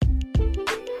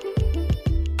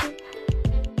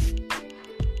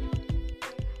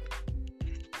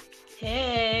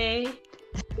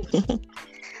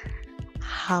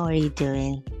How are you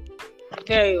doing?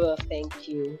 Very well, thank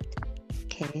you.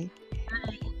 Okay.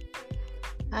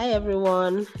 Hi,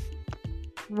 everyone.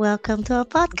 Welcome to our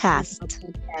podcast.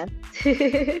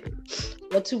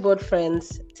 We're two board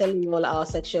friends telling you all our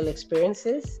sexual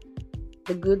experiences,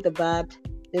 the good, the bad,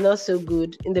 the not so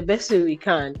good, in the best way we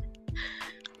can.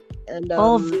 And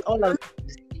All our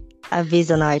are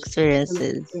based on our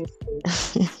experiences.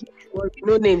 well,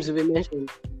 no names will be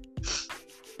mentioned.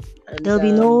 And, There'll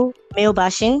be no male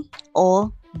bashing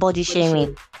or body shaming.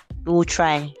 shame. We will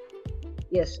try.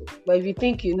 Yes, but if you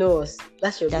think you know us,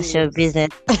 that's your That's business. your business.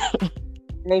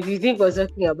 And if you think we're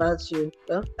talking about you,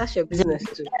 well, that's your business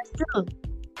too.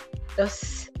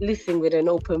 Just listen with an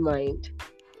open mind.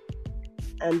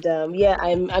 And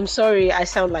I'm sorry I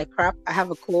sound like crap. I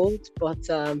have a cold, but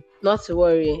not to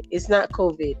worry, it's not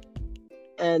COVID.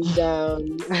 And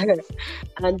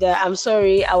I'm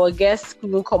sorry our guest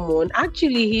couldn't come on.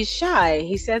 Actually, he's shy.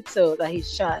 He said so that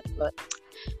he's shy, but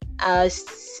I'll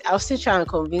still try and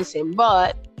convince him.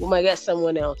 But we might get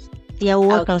someone else. Yeah, we'll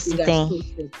work on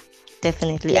something.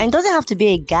 Definitely. Yeah. And it doesn't have to be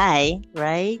a guy,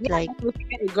 right? Yeah, like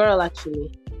a girl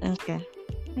actually. Okay.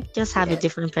 Just have a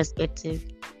different perspective.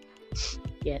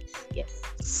 Yes.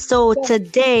 So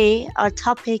today our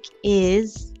topic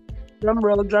is drum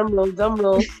roll.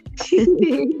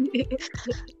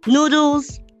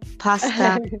 noodles,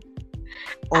 pasta,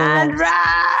 and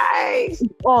rice.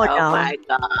 Oh no. My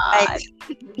God. Right.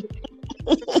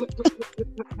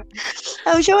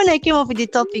 I'm sure when I came up with the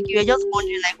topic, you were just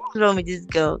wondering, like, what's wrong with this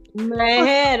girl? In my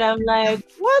head, I'm like,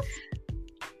 what?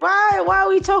 Why are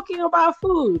we talking about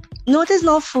food? No, this is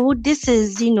not food. This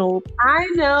is, I know.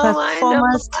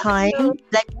 performance time. I know.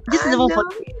 Like, this is even for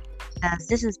yes,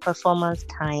 this is performance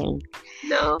time.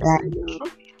 No,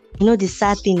 like, the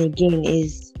sad thing again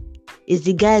is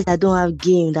the guys that don't have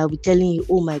game that will be telling you,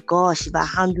 oh my gosh, if I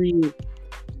handle you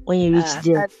when you reach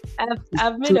there.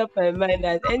 I've made up my mind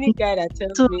that any guy that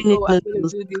tells me, oh, I'm going to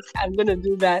do this, I'm going to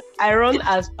do that, I run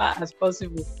as far as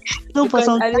possible. No, because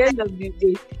at the end of the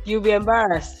day, you'll be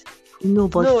embarrassed. No,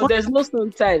 but there's no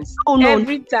sometimes. No,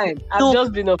 every time. I've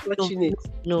just been unfortunate.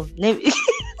 No. Let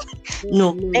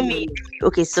me.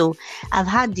 Okay, so I've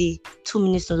had the 2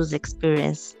 minutes noodles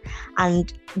experience,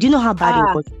 and do you know how bad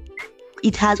it was?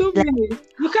 It has 2 minutes.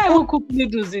 You can't even cook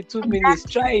noodles in 2 minutes.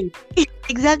 Try it.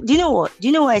 Exactly. Do you know what? Do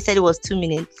you know why I said it was 2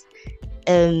 minutes?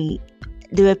 They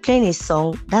were playing a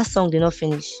song. That song did not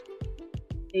finish.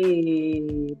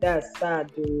 Hey, that's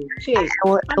sad,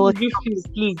 though. How did you feel?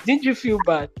 Please, didn't you feel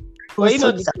bad?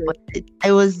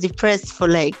 I was depressed for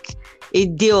like a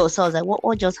day or so. I was like,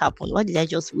 what just happened? What did I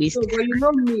just waste? No, but you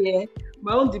know me,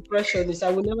 my own depression is I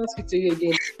will never speak to you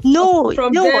again. No.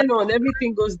 From then on,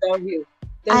 everything goes downhill.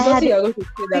 There's nothing you're going to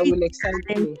say that will excite me.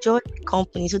 I enjoyed the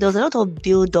company. So there was a lot of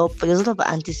build-up, there was a lot of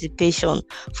anticipation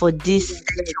for this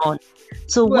session.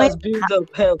 So when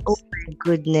build-up helps. Oh my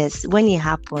goodness. When it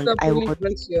happened,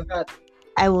 breaks your heart.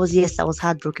 I was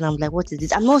heartbroken. I'm like, what is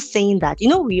this? I'm not saying that.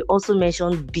 We also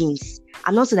mentioned beans.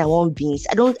 I'm not saying I want beans.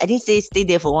 I didn't say stay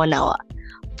there for 1 hour.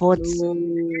 But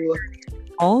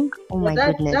oh my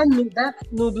goodness. That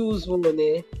noodles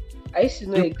woman, I used to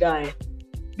know a guy.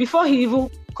 Before he even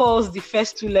calls the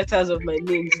first 2 letters of my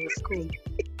name in school.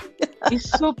 It's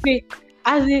so big.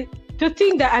 As in, to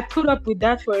think that I put up with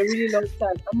that for a really long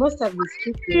time, I must have been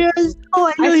stupid. Yes. Oh,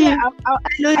 I know him.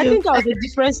 I think I was a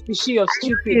different species of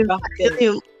stupid back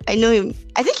then. I know him.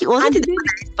 I think he wasn't the one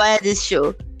that inspired this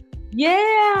show.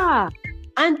 Yeah.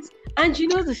 And you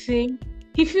know the thing?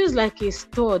 He feels like a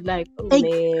stud. Like,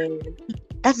 man.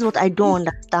 That's what I don't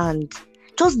understand.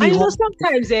 Just be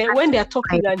sometimes when they're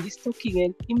talking and he's talking,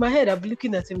 and in my head I'm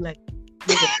looking at him like,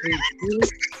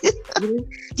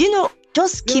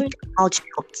 just keep out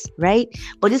shut, right?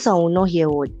 But this one will not hear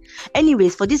word.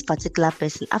 Anyways, for this particular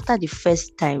person, after the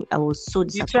first time, I was so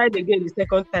disappointed. You tried again the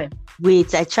second time?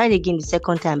 Wait, I tried again the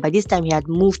second time. By this time, he had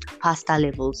moved to pasta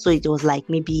level, so it was like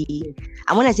maybe.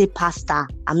 And when I say pasta,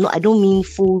 I don't mean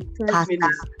full pasta.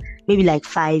 Maybe like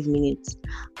 5 minutes.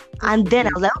 And then I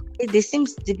was like, okay, there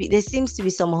seems to be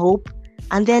some hope.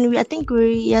 And then I think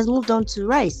he has moved on to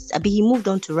rice. He moved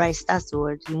on to rice. That's the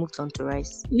word. He moved on to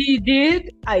rice. He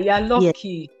did? You're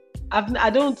lucky. Yeah.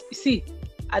 I don't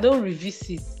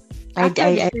revisit. After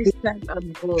the first time,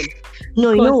 I'm gone.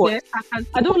 No, you know what?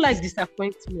 I don't like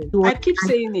disappointment. I keep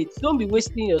saying it. Don't be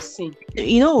wasting your sin.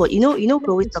 You know what? We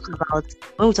always talk about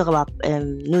when we talk about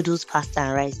noodles, pasta,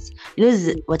 and rice.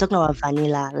 We're talking about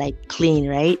vanilla, like plain,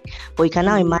 right? But you can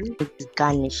now imagine it's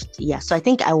garnished. Yeah. So I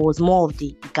think I was more of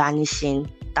the garnishing.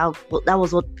 That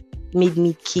was what made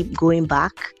me keep going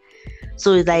back.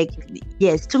 So it's like,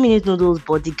 yes, 2 minute noodles,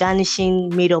 but the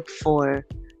garnishing made up for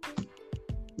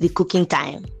the cooking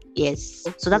time. Yes.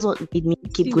 Okay. So that's what made me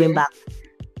keep See, going back.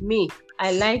 Me,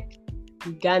 I like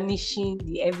the garnishing,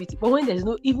 the everything. But when there's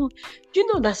no even, do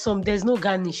you know that there's no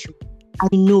garnish? I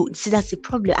know. See, that's the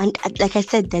problem. And like I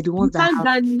said, they're the You ones that can't have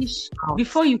garnish out.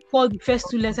 before you call the first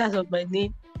 2 letters of my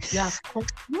name. You have come.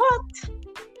 What?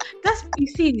 That's, you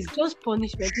see, it's just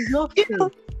punishment. It's not You fair.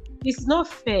 know, It's not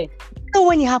fair.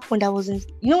 when it happened, I wasn't.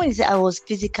 You know when you said I was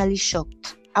physically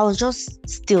shocked. I was just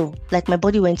still, like my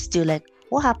body went still. Like,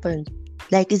 what happened?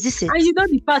 Like, is this it? And you know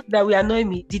the part that will annoy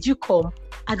me. Did you come?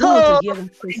 I don't want to hear them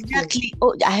question. Exactly.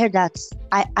 Oh, I heard that.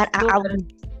 I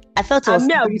felt it And was.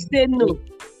 me, I will say no.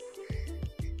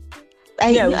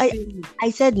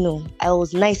 I said no. I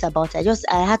was nice about it.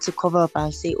 I had to cover up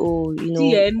and say, oh, you know.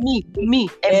 See, me.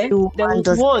 There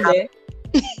was one.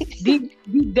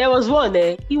 There was one.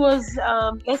 He was,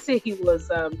 let's say he was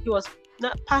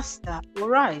not pasta or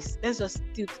rice. Let's just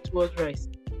stick towards rice.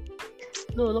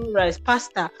 No, not rice,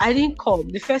 pasta. I didn't come.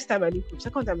 The first time I didn't come.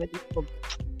 Second time I didn't come.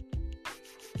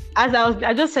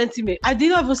 I just sent him. I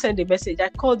didn't even send a message. I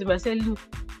called him. I said, look,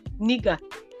 nigga,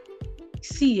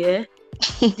 see,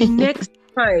 the next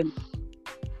time,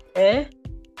 I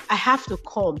have to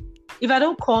come. If I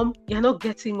don't come, you're not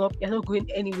getting up. You're not going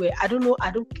anywhere. I don't know. I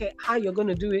don't care how you're going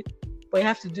to do it, but you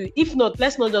have to do it. If not,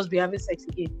 let's not just be having sex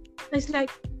again. And it's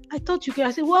like, I thought you could.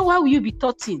 I said, well, why will you be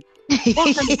touching?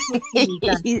 What kind of thing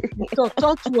is that?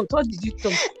 Thought what? What did you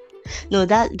talk? No,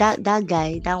 that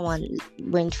guy, that one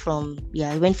went from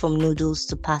noodles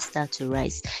to pasta to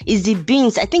rice. Is the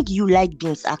beans? I think you like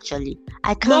beans actually.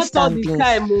 I can't Not stand all the beans.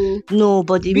 time, No,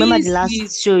 but remember the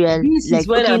last show, beans like is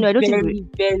when okay, I'm no, I don't very,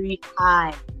 think very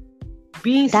high.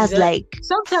 Beans that's is like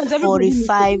sometimes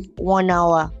 45 1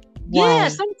 hour. Why? Yeah,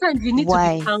 sometimes you need to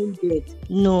be pounded.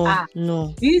 No.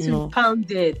 You need to be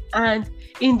pounded, and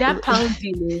in that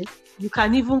pounding, you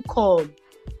can even come.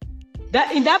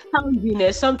 In that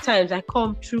pounding, sometimes I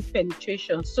come through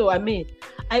penetration. So I mean,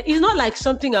 it's not like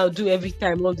something I'll do every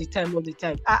time, all the time.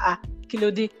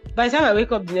 Kilode. By the time I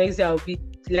wake up the next day, I'll be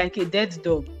like a dead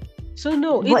dog. So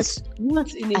no, it's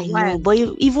once in a while. Know, but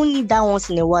even if that once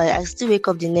in a while, I still wake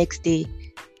up the next day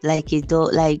like a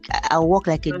dog. Like I walk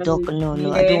like a dog.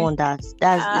 No, I don't want that.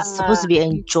 It's supposed to be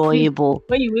enjoyable.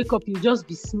 When you wake up, you just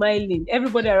be smiling.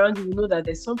 Everybody around you will know that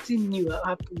there's something new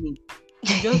happening.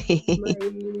 You just be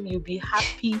smiling. You'll be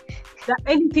happy. That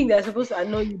anything that's supposed to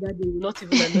annoy you that day will not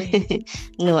even annoy you.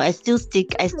 No, I still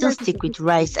stick with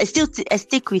rice. I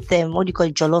stick with them. What do you call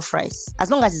it? Jollof rice. As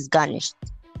long as it's garnished.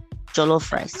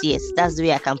 Jollof rice, yes, that's the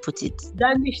way I can put it.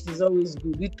 Garnished is always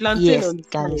good with plantain on the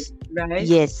side, right?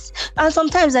 Yes, and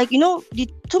sometimes, like the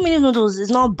 2-minute noodles is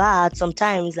not bad.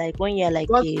 Sometimes, like when you're like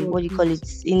what do you call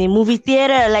it in a movie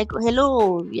theater, like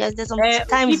hello, yes, there's some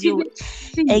times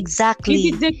exactly.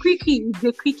 If it's a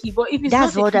quickie, but if it's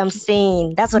that's what I'm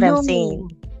saying. That's what I'm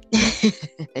saying.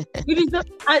 If it's not,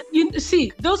 you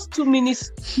see those 2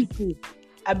 minutes people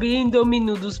are being Indomie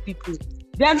noodles people.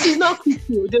 Then it's not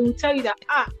quickie. They will tell you that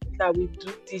that we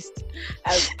do this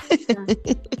at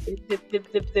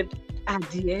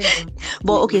the end.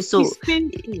 But okay, so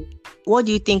what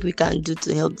do you think we can do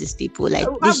to help these people? Like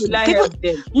help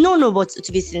them? No, but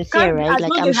to be sincere, right?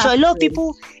 Like I'm sure a lot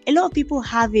of people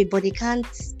have it, but they can't,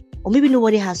 or maybe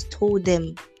nobody has told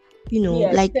them.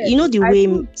 The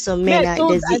way some men are.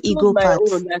 There's the ego part.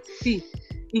 See,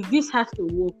 if this has to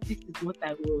work, this is what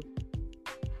I want.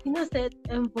 Said,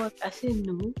 but I said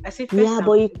no. I said,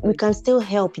 but we can still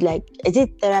help. Like, is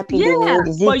it therapy? Yeah,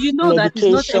 is it but you know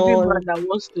medication? That it's not everyone that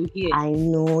wants to hear. I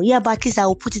know. Yeah, but at least I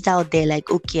will put it out there.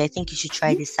 Like, okay, I think you should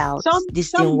try this out.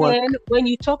 This didn't work. Men, when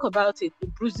you talk about it,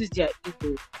 it bruises their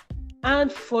ego.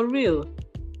 And for real,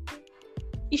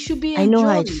 it should be enjoyed. I know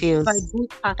how it feels.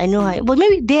 I know how. But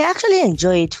maybe they actually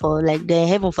enjoy it for like they're in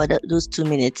heaven for those 2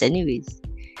 minutes, anyways.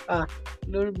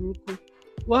 Glory Buruku.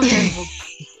 What heaven?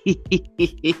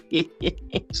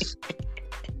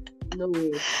 No.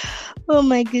 Oh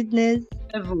my goodness.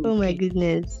 Heaven. Oh my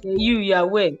goodness. You are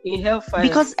where? In hellfire.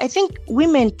 Because I think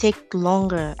women take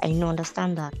longer. I know,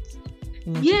 understand that.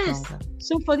 Yes.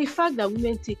 So for the fact that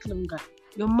women take longer,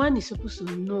 your man is supposed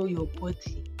to know your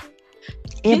body.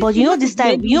 Yeah, but this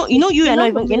time, you're not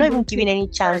even giving any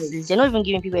chances. You're not even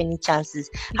giving people any chances.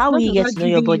 How will you get to know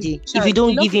your body if you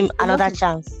don't give him another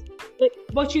chance?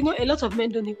 But a lot of men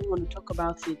don't even want to talk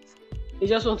about it. They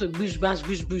just want to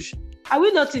bush. Are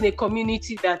we not in a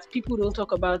community that people don't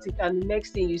talk about it, and the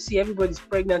next thing you see, everybody's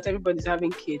pregnant, everybody's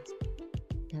having kids?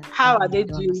 How are they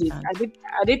doing it?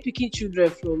 Are they picking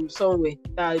children from somewhere?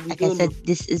 Like I said,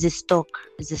 this is a stock.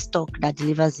 It's a stock that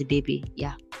delivers the baby.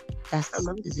 Yeah, that's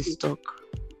the stock.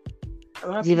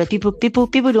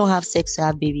 People don't have sex to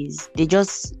have babies. They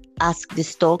just ask the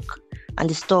stock and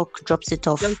the stork drops it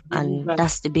off, Just and deliver.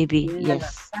 that's the baby. Yeah,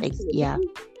 Yes, that's it. yeah.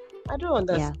 I don't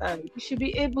understand. You should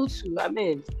be able to. I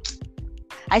mean,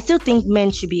 I still think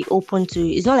men should be open to.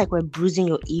 It's not like we're bruising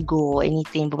your ego or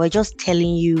anything, but we're just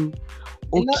telling you,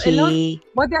 okay.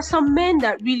 But there's some men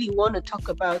that really want to talk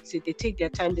about it. They take their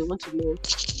time. They want to know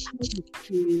how you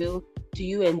feel. Do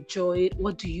you enjoy it?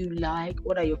 What do you like?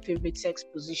 What are your favorite sex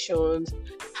positions?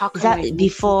 How Is can I that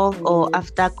before or you?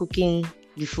 after cooking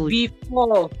the food?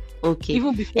 Before. Okay.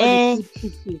 Even before the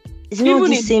food cooking. It's not Even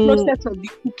the in same the process of the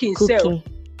cooking itself,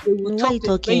 they will Why are you talk. But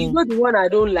talking? you know the one I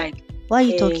don't like. Why are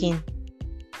you talking?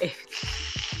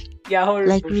 Yeah, horrible.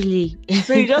 Like really?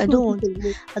 So you just I don't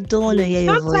want to hear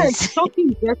your voice. Sometimes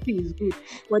talking dirty is good,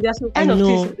 but there's some kind of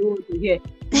things I don't want to hear.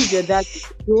 Who's your daddy?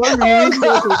 The one you really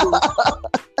want to do.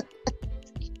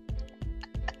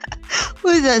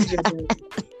 Who's your daddy?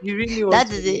 You really want That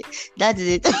is it. That is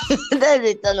it. That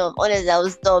is a turn off. Honestly, I will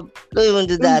stop. Don't even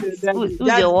do that. Who's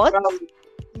your what?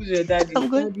 Who's your daddy? I'm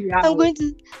going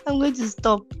to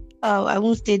stop. I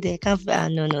won't stay there.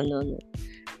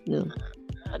 No.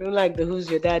 I don't like the who's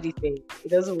your daddy thing. It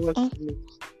doesn't work for me.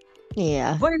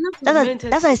 Yeah. But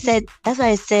that's why I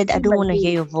said I don't want to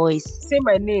hear your voice. Say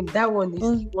my name. That one is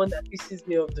the one that pisses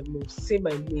me off the most. Say my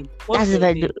name. That's if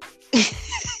I do.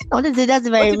 I want to say that's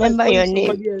if I remember your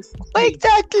name.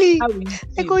 Exactly.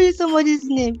 I call you somebody's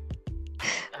name.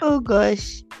 Oh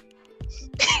gosh.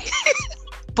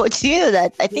 But you know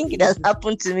that I think it has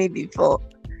happened to me before.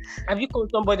 Have you called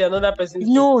somebody another person's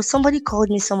No, somebody called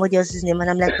me somebody else's name, and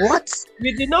I'm like, what?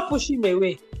 You did not push him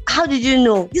away. How did you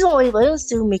know? This one was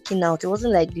still making out. It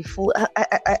wasn't like before.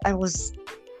 I was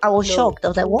shocked. I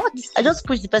was like, what? I just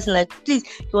pushed the person like, please.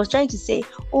 He was trying to say,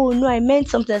 oh no, I meant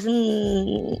something. It's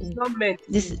not meant.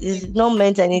 This is not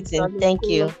meant anything. Thank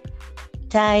you.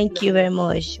 Thank you very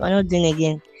much. We're not doing it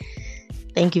again.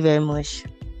 Thank you very much.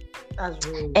 That's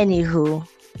rude. Anywho,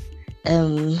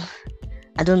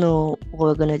 I don't know what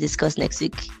we're gonna discuss next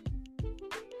week.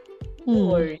 Don't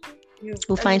worry.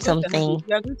 We'll find something.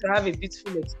 You're going to have a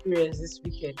beautiful experience this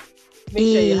weekend.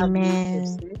 Make sure you have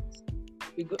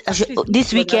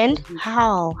this weekend?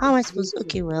 How am I supposed to?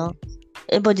 Okay, well,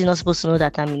 everybody's not supposed to know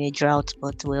that I'm in a drought,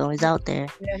 but well, it's out there.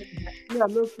 Yeah,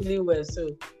 I'm not feeling well, so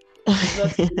it's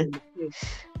not feeling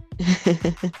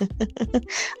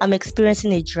I'm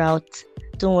experiencing a drought.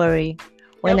 Don't worry.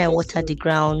 When I water the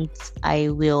ground, I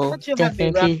will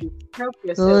definitely help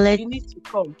yourself. You need to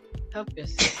come. Help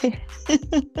yourself.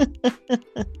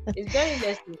 It's very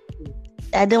necessary.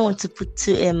 I don't want to put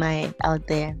too MI out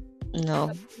there.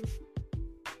 No.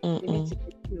 You need to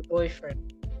pick your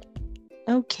boyfriend.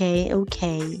 Okay.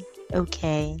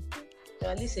 So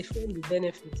at least a friend will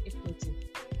benefit, if nothing.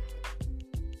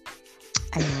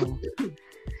 I know.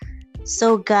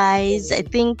 So guys, I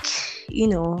think, we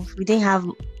didn't have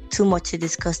too much to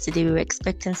discuss today. We were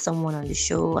expecting someone on the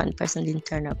show and the person didn't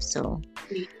turn up, so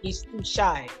he's too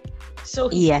shy. So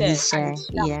he's shy.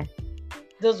 Yeah.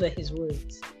 Those were his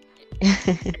words.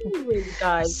 Anyway,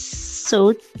 guys.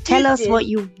 So tell us what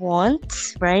you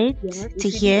want, right? Yeah, to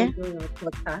hear.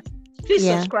 Podcast. Please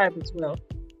subscribe as well.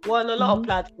 We're on a lot of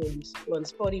platforms. We're on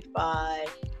Spotify,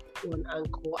 we're on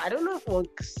Anchor. I don't know if we're on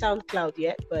SoundCloud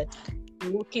yet, but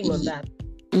we're working on that.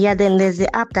 Yeah, then there's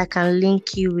the app that can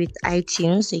link you with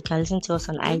iTunes, so you can listen to us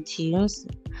on iTunes.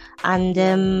 And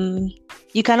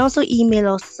you can also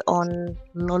email us on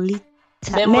Lolita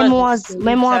memoirs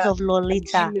of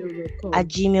Lolita at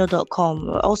gmail.com.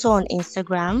 We're also on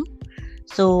Instagram.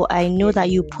 So I know that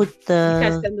you put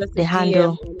the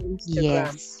handle.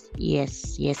 Yes.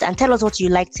 And tell us what you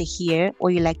like to hear,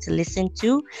 what you like to listen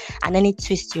to, and any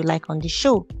twist you like on the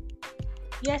show.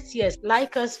 Yes.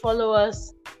 Like us, follow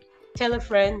us. Tell a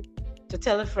friend to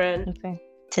tell a friend. Okay.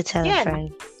 To tell a friend.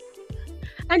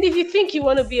 And if you think you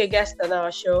want to be a guest on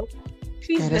our show,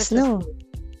 please let us know.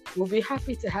 We'll be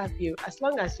happy to have you, as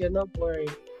long as you're not boring.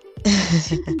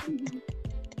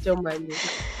 Don't mind me.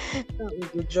 That was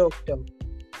a joke, though.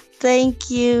 Thank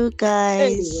you,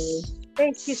 guys. Anyway,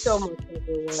 thank you so much,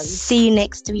 everyone. See you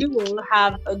next week. You will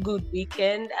have a good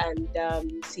weekend, and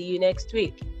see you next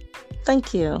week.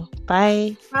 Thank you.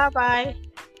 Bye. Bye-bye.